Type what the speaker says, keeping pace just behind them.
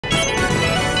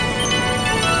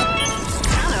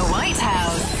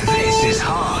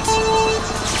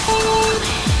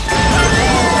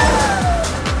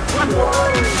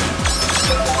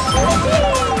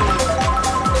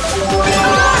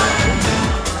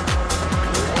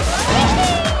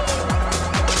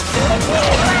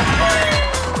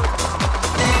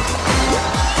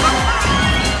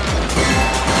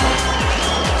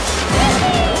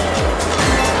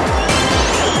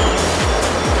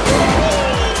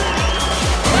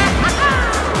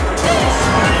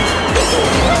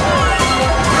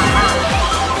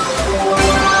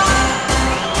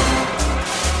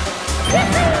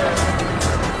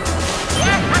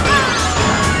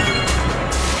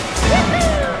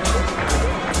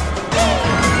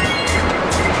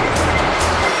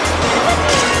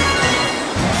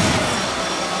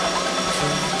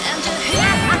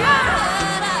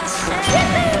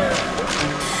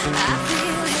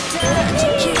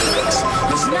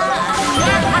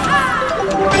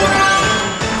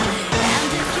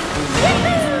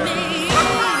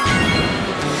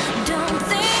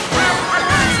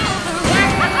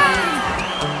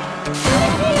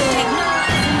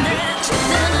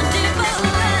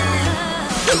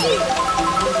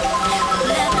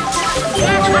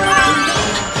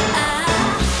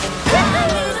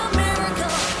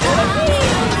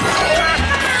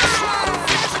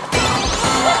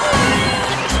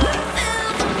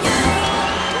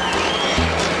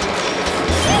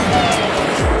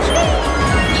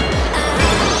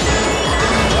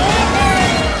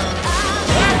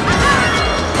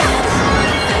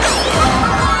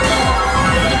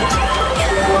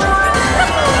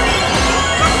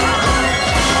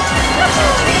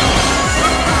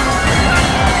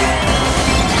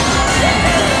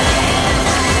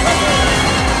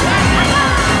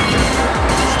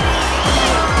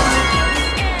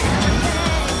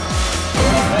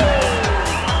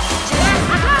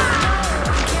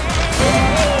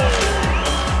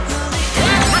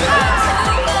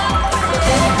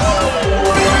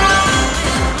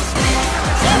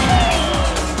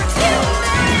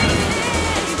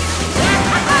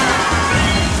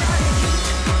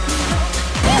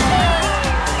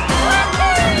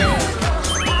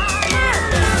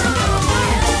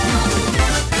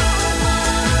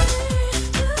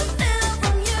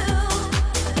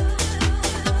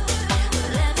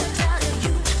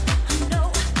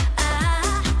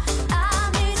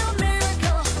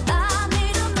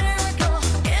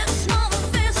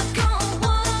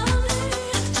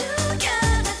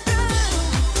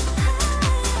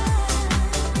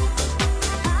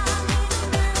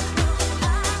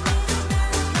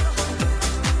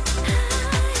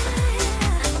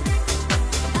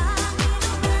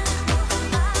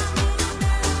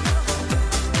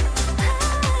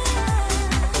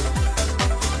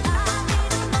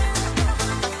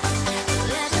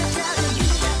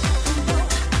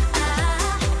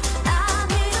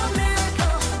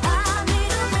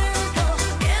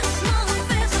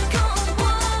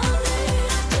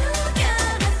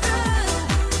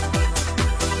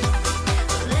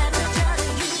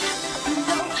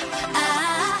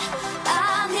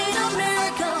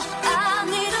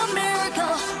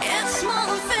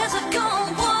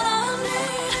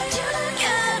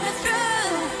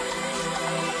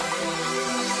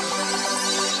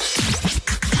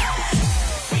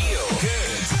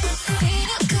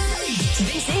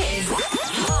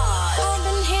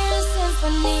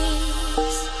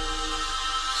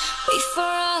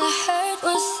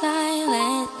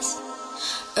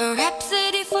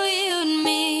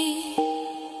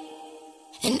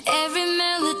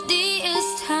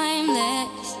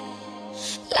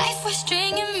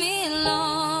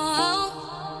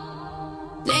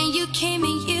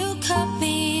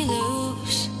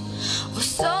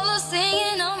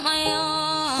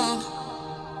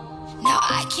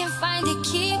I can't find the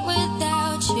key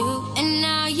without you. And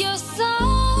now your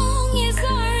song is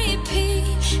on repeat,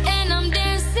 and I'm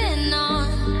dancing on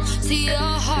to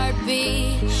your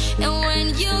heartbeat. And when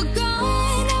you're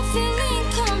gone, I feel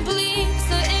incomplete.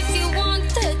 So if you want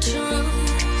the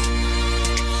truth,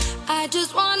 I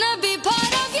just wanna be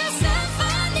part of your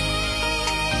symphony.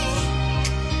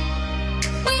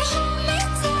 We hold me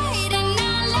tight and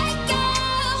not let go.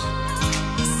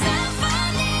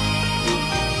 Symphony,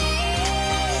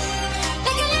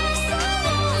 like a love song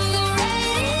on the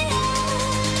radio.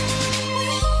 We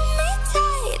hold me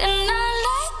tight and not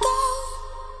let go.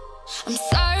 I'm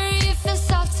sorry if it's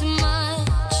all too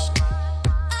much,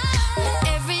 but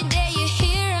every day you're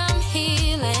here, I'm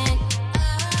healing.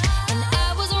 And I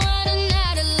was running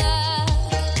out of luck.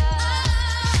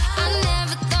 I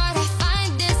never thought I'd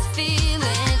find this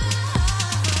feeling,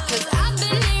 'cause I've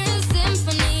been hearing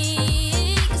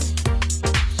symphonies.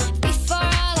 Before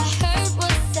all I heard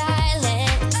was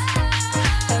silence.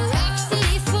 A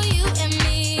rhapsody for you and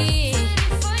me.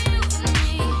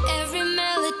 Every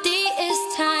melody is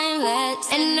timeless.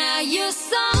 And now your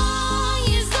song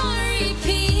is on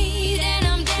repeat, and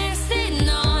I'm dancing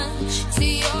on to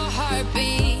your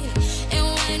heartbeat. And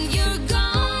when you're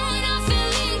gone, I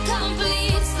feel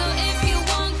incomplete. So if you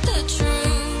want the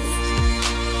truth,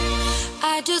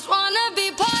 I just wanna be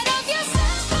part of your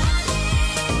symphony.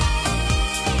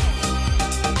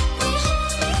 We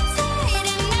hold me tight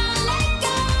and not let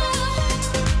go.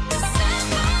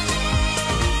 Symphony,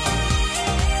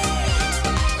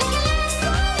 like a love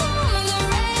song on the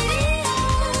radio.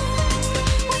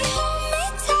 We hold me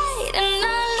tight and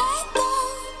not let go.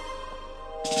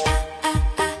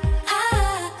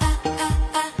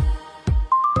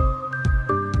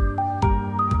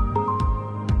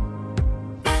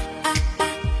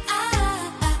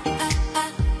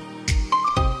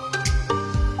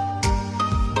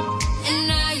 And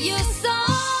now your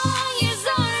song is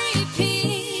on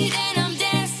repeat, and I'm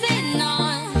dancing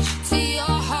on to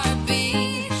your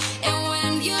heartbeat. And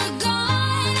when you're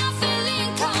gone, I feel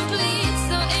incomplete.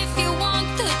 So if you want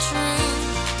the truth,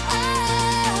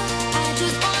 I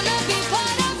just wanna be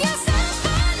part of your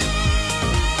symphony.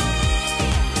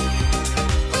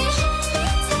 We hold me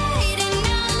tight and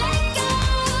not let go.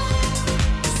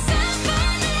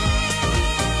 Symphony,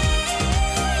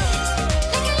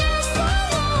 like a love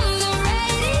song on the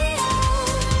radio.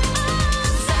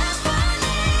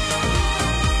 Symphony,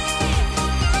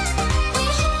 we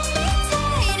hold me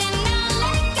tight and not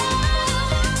let go.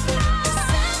 Symphony,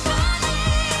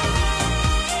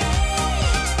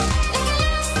 like a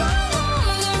love song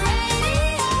on the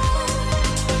radio.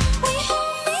 We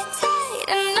hold me tight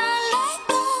and not let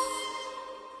go.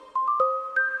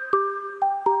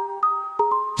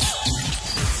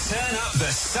 Turn up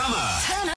the summer.